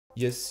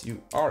Yes,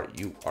 you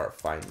are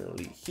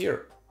finally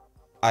here.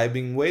 I've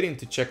been waiting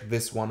to check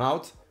this one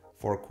out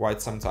for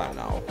quite some time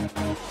now.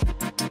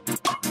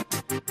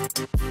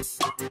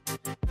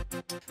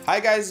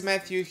 Hi guys,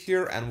 Matthew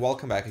here and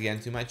welcome back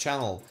again to my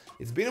channel.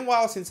 It's been a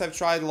while since I've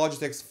tried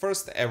Logitech's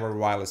first ever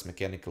wireless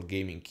mechanical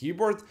gaming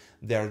keyboard,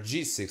 their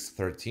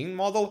G613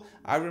 model.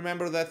 I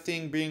remember that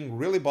thing being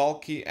really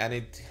bulky and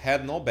it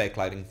had no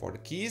backlighting for the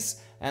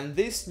keys, and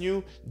this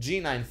new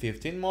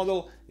G915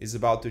 model is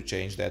about to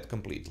change that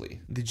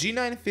completely. The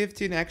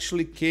G915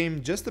 actually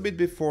came just a bit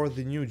before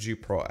the new G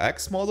Pro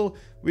X model,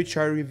 which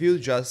I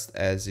reviewed just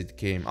as it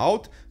came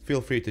out.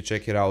 Feel free to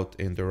check it out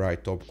in the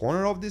right top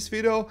corner of this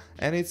video,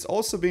 and it's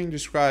also being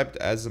described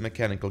as a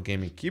mechanical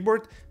gaming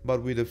keyboard,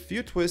 but with a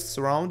few twists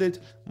around it,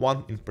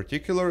 one in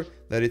particular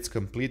that it's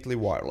completely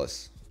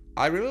wireless.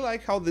 I really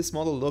like how this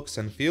model looks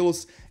and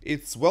feels.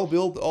 It's well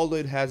built, although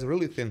it has a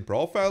really thin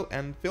profile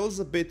and feels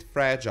a bit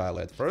fragile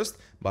at first,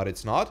 but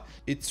it's not.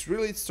 It's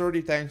really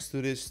sturdy thanks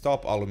to this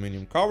top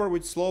aluminum cover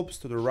which slopes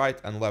to the right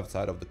and left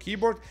side of the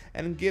keyboard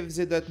and gives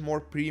it that more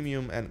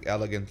premium and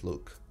elegant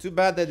look. Too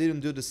bad they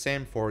didn't do the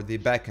same for the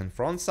back and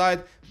front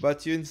side,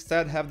 but you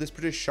instead have these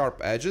pretty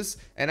sharp edges,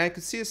 and I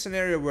could see a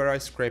scenario where I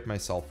scrape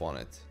myself on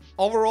it.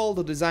 Overall,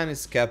 the design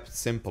is kept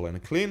simple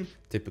and clean,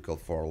 typical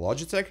for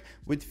Logitech,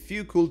 with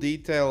few cool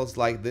details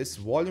like this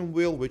volume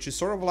wheel, which is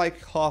sort of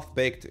like half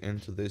baked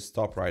into this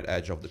top right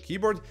edge of the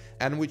keyboard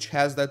and which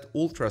has that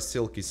ultra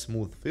silky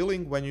smooth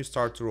feeling when you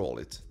start to roll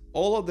it.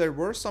 Although there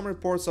were some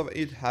reports of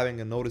it having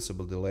a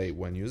noticeable delay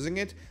when using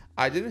it,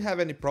 I didn't have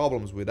any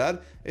problems with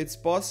that. It's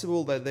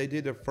possible that they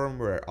did a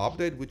firmware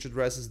update which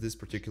addresses this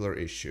particular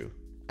issue.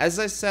 As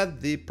I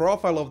said, the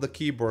profile of the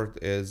keyboard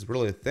is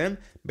really thin,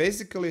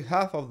 basically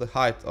half of the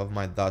height of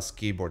my DAS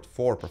Keyboard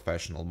 4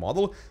 professional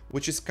model,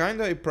 which is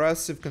kinda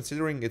impressive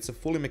considering it's a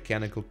fully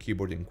mechanical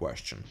keyboard in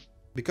question.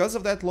 Because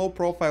of that low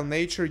profile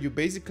nature, you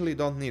basically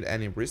don't need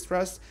any wrist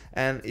rest,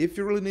 and if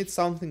you really need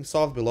something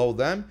soft below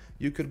them,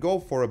 you could go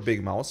for a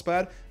big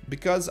mousepad,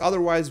 because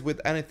otherwise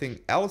with anything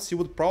else you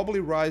would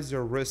probably raise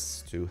your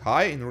wrists too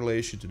high in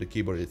relation to the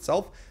keyboard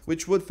itself,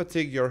 which would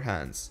fatigue your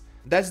hands.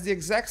 That's the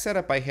exact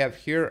setup I have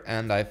here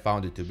and I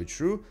found it to be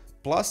true.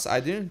 Plus, I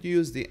didn't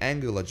use the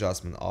angle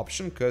adjustment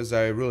option because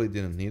I really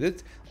didn't need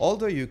it,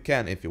 although you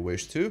can if you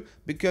wish to,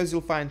 because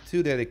you'll find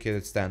two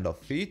dedicated stand-off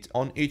feet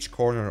on each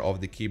corner of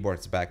the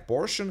keyboard's back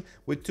portion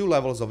with two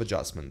levels of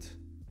adjustment.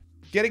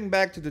 Getting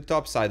back to the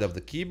top side of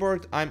the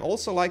keyboard, I'm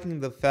also liking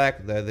the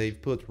fact that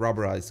they've put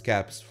rubberized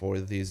caps for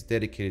these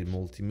dedicated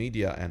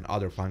multimedia and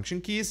other function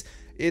keys.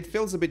 It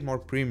feels a bit more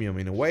premium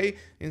in a way,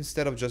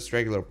 instead of just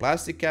regular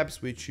plastic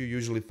caps which you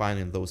usually find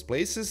in those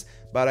places,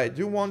 but I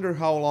do wonder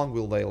how long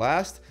will they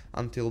last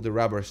until the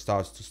rubber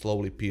starts to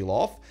slowly peel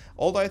off,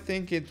 although I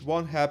think it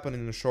won't happen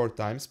in a short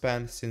time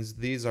span since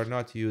these are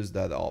not used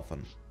that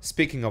often.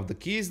 Speaking of the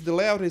keys, the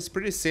layout is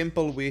pretty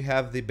simple. We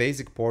have the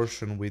basic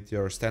portion with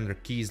your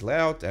standard keys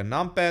layout and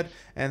numpad,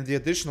 and the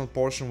additional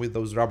portion with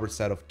those rubber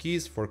set of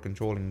keys for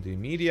controlling the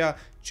media,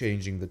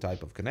 changing the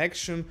type of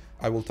connection,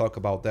 I will talk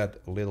about that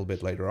a little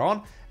bit later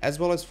on, as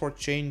well as for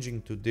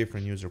changing to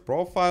different user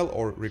profile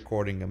or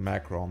recording a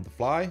macro on the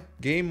fly,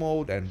 game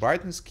mode and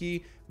brightness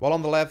key, while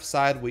on the left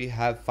side we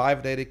have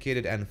 5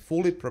 dedicated and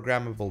fully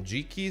programmable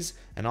G keys,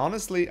 and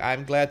honestly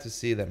I'm glad to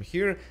see them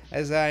here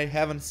as I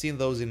haven't seen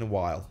those in a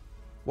while.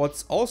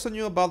 What's also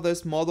new about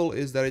this model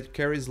is that it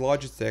carries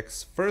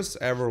Logitech's first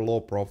ever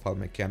low profile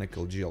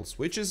mechanical GL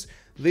switches,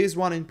 this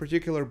one in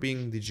particular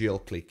being the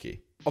GL Clicky.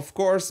 Of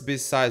course,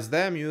 besides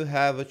them you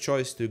have a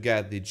choice to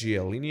get the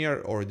GL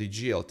linear or the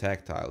GL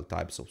tactile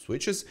types of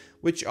switches,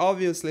 which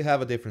obviously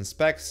have a different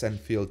specs and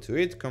feel to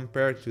it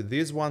compared to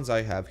these ones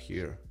I have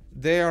here.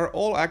 They are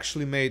all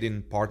actually made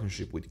in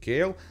partnership with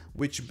Kale,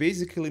 which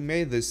basically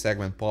made this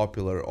segment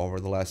popular over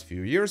the last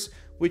few years,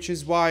 which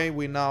is why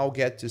we now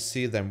get to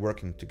see them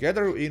working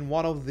together in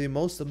one of the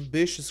most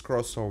ambitious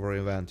crossover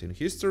events in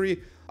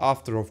history,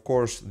 after of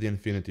course the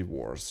Infinity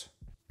Wars.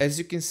 As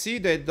you can see,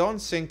 they don't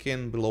sink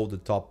in below the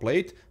top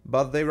plate,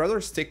 but they rather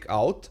stick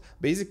out.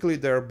 Basically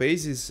their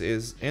basis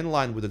is in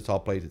line with the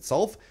top plate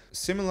itself,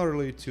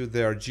 similarly to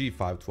their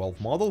G512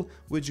 model,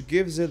 which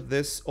gives it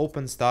this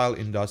open style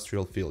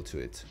industrial feel to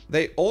it.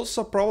 They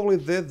also probably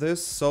did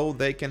this so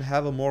they can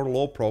have a more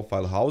low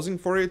profile housing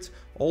for it,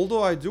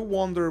 although I do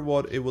wonder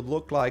what it would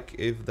look like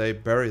if they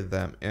buried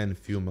them in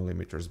few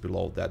millimeters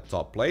below that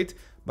top plate,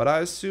 but I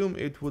assume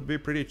it would be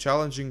pretty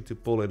challenging to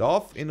pull it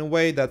off in a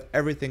way that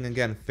everything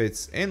again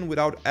fits in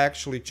without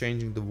actually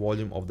changing the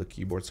volume of the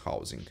keyboard's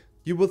housing.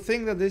 You would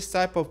think that this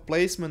type of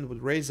placement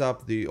would raise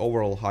up the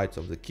overall height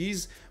of the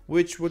keys,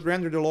 which would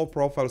render the low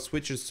profile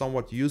switches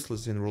somewhat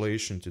useless in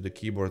relation to the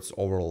keyboard's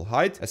overall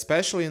height,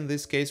 especially in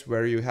this case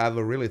where you have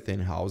a really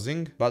thin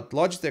housing, but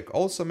Logitech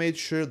also made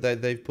sure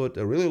that they've put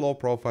a really low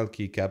profile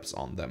keycaps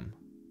on them.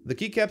 The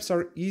keycaps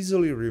are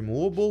easily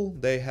removable.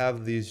 They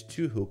have these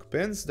two hook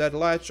pins that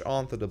latch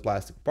onto the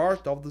plastic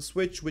part of the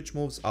switch, which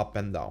moves up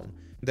and down.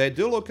 They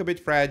do look a bit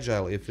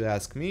fragile if you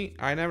ask me.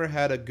 I never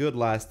had a good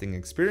lasting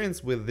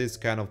experience with this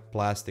kind of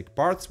plastic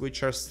parts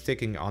which are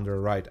sticking under a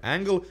right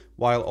angle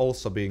while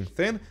also being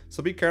thin,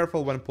 so be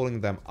careful when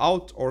pulling them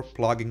out or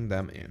plugging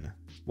them in.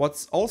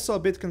 What's also a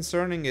bit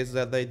concerning is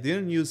that they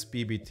didn't use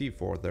PBT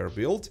for their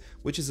build,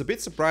 which is a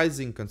bit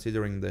surprising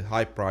considering the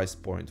high price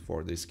point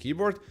for this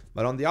keyboard,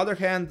 but on the other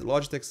hand,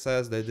 Logitech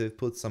says they did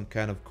put some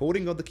kind of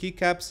coating on the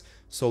keycaps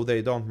so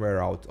they don't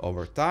wear out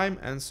over time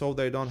and so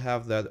they don't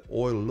have that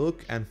oil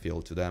look and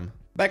feel to them.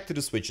 Back to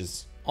the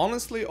switches.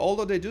 Honestly,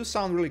 although they do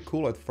sound really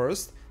cool at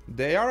first,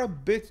 they are a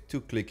bit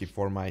too clicky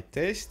for my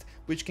taste,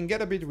 which can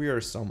get a bit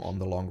wearisome on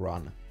the long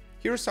run.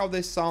 Here's how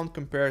they sound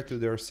compared to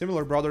their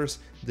similar brothers,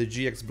 the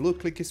GX Blue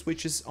clicky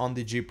switches on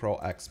the G Pro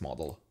X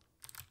model.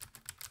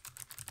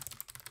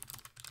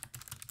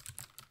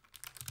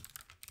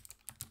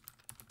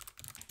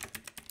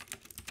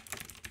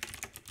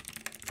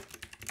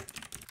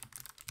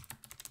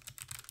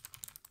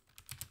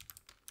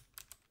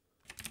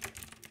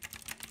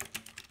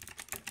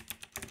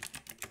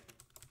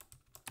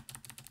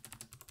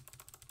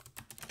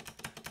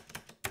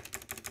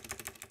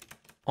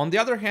 On the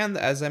other hand,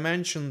 as I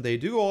mentioned, they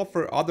do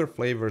offer other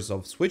flavors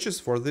of switches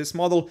for this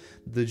model,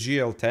 the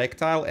GL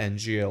Tactile and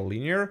GL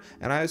Linear,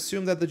 and I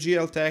assume that the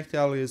GL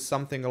Tactile is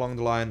something along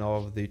the line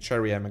of the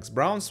Cherry MX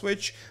Brown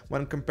switch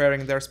when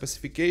comparing their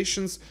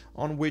specifications,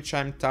 on which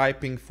I'm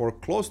typing for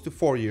close to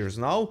 4 years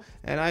now,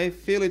 and I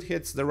feel it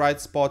hits the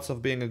right spots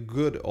of being a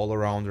good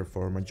all-arounder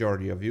for a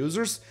majority of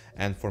users,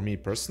 and for me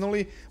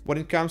personally, when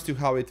it comes to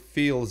how it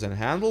feels and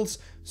handles,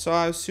 so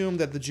I assume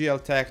that the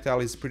GL Tactile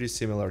is pretty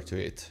similar to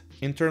it.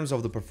 In terms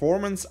of the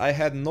performance, I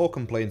had no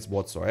complaints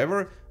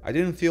whatsoever. I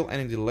didn't feel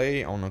any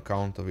delay on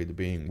account of it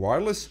being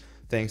wireless,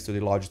 thanks to the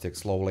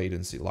Logitech's low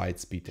latency light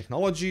speed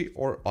technology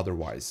or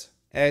otherwise.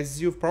 As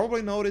you've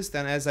probably noticed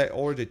and as I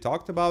already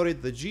talked about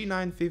it, the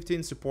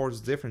G915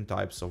 supports different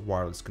types of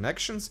wireless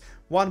connections,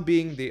 one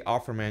being the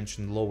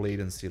aforementioned low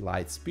latency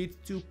light speed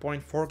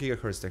 2.4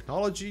 GHz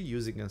technology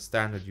using a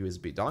standard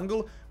USB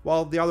dongle,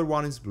 while the other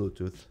one is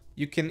Bluetooth.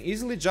 You can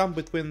easily jump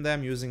between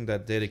them using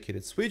that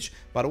dedicated switch,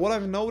 but what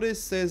I've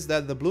noticed is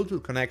that the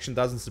Bluetooth connection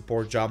doesn't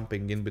support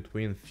jumping in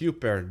between few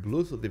paired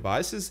Bluetooth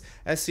devices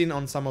as seen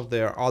on some of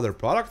their other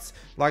products,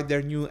 like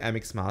their new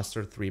MX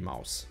Master 3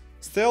 mouse.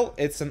 Still,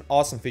 it's an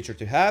awesome feature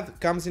to have,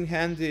 comes in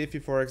handy if you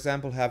for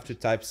example have to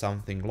type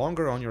something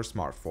longer on your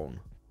smartphone.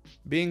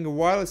 Being a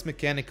wireless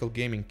mechanical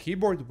gaming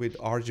keyboard with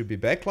RGB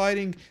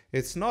backlighting,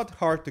 it's not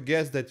hard to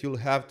guess that you'll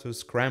have to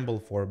scramble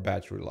for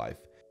battery life.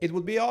 It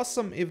would be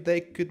awesome if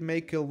they could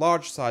make a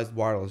large-sized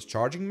wireless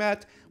charging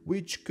mat,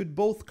 which could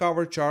both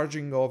cover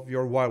charging of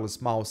your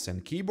wireless mouse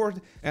and keyboard,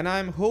 and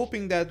I'm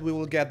hoping that we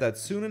will get that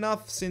soon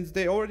enough, since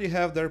they already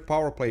have their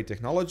PowerPlay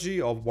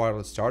technology of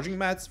wireless charging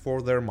mats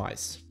for their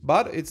mice.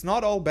 But it's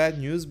not all bad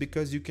news,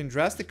 because you can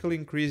drastically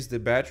increase the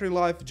battery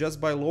life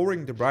just by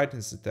lowering the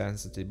brightness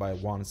intensity by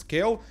 1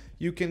 scale.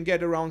 You can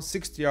get around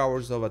 60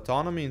 hours of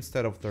autonomy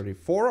instead of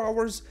 34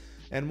 hours,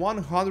 and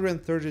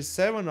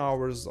 137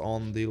 hours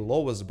on the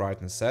lowest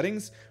brightness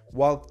settings.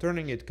 While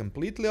turning it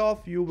completely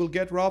off, you will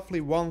get roughly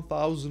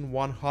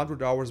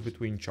 1100 hours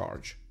between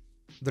charge.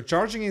 The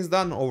charging is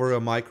done over a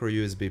micro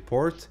USB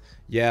port,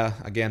 yeah,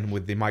 again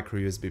with the micro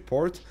USB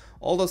port,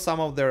 although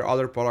some of their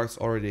other products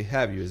already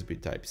have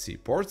USB Type-C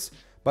ports,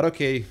 but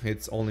okay,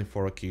 it's only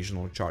for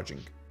occasional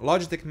charging.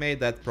 Logitech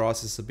made that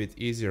process a bit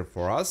easier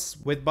for us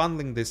with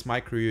bundling this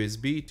micro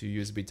USB to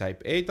USB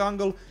Type-A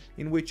dongle,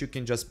 in which you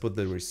can just put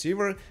the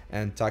receiver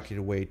and tuck it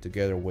away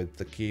together with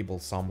the cable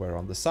somewhere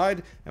on the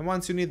side, and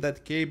once you need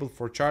that cable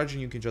for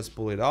charging you can just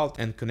pull it out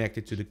and connect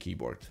it to the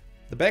keyboard.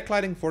 The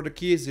backlighting for the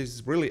keys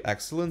is really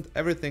excellent,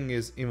 everything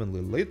is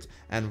evenly lit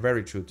and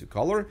very true to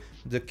color.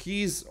 The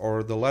keys,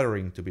 or the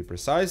lettering to be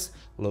precise,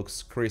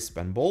 looks crisp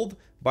and bold.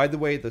 By the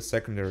way, the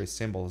secondary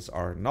symbols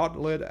are not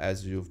lit,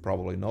 as you've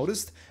probably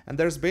noticed, and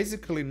there's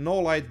basically no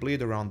light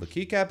bleed around the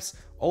keycaps,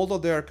 although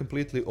they are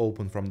completely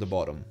open from the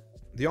bottom.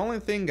 The only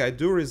thing I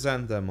do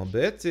resent them a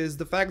bit is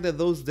the fact that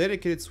those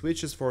dedicated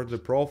switches for the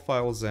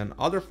profiles and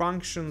other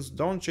functions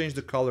don't change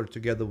the color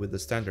together with the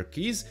standard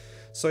keys,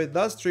 so it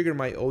does trigger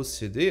my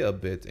OCD a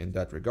bit in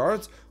that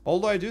regard.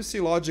 Although I do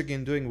see logic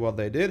in doing what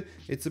they did,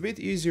 it's a bit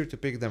easier to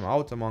pick them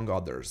out among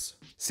others.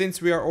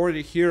 Since we are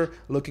already here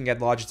looking at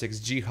Logitech's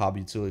G-Hub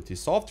utility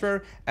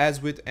software,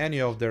 as with any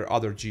of their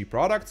other G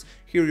products,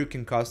 here you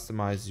can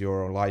customize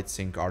your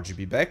LightSync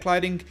RGB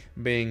backlighting,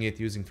 being it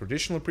using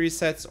traditional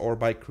presets or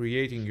by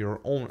creating your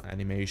own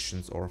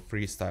animations or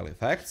freestyle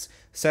effects,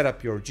 set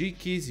up your G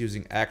keys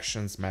using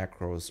actions,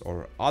 macros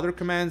or other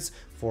commands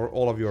for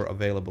all of your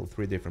available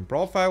 3 different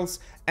profiles,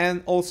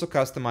 and also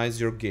customize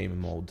your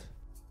game mode.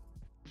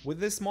 With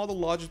this model,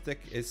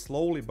 Logitech is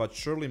slowly but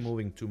surely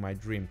moving to my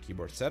dream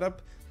keyboard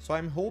setup, so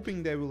I'm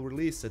hoping they will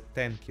release a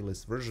 10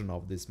 keyless version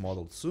of this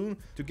model soon,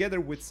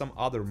 together with some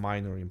other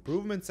minor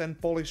improvements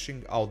and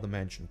polishing out the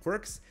mentioned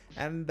quirks,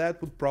 and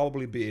that would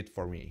probably be it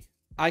for me.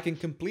 I can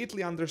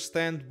completely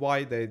understand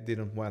why they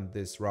didn't went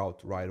this route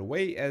right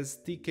away, as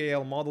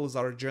TKL models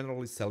are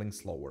generally selling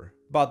slower.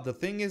 But the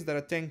thing is that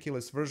a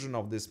tankless version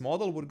of this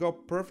model would go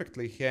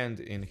perfectly hand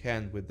in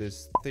hand with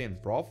this thin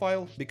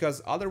profile,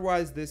 because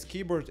otherwise this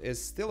keyboard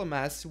is still a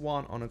massive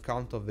one on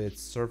account of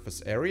its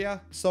surface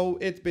area, so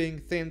it being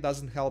thin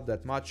doesn't help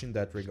that much in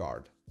that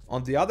regard.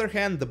 On the other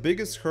hand, the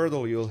biggest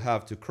hurdle you'll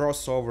have to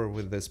cross over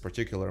with this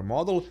particular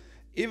model,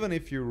 even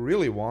if you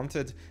really want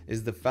it,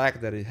 is the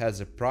fact that it has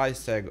a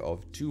price tag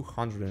of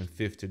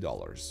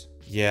 $250.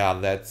 Yeah,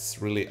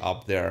 that's really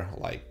up there,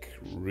 like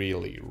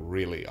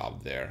really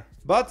up there.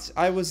 But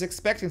I was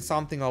expecting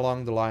something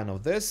along the line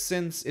of this,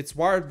 since its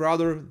wired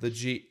brother, the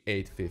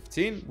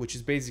G915, which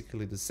is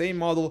basically the same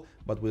model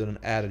but with an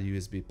added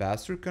USB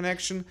pass-through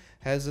connection,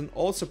 has an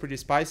also pretty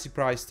spicy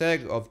price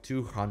tag of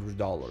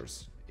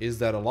 $200. Is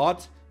that a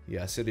lot?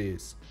 Yes, it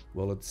is.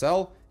 Will it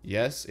sell?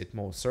 Yes, it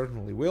most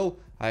certainly will.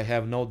 I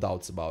have no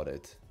doubts about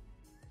it.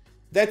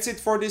 That's it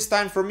for this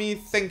time for me.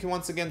 Thank you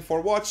once again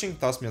for watching.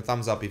 Toss me a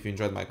thumbs up if you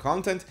enjoyed my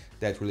content.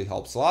 That really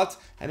helps a lot.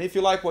 And if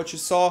you like what you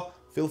saw,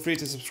 feel free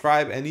to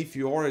subscribe. And if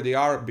you already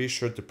are, be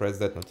sure to press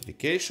that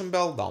notification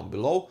bell down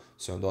below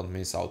so you don't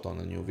miss out on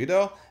a new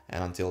video.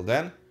 And until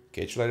then,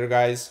 catch you later,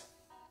 guys.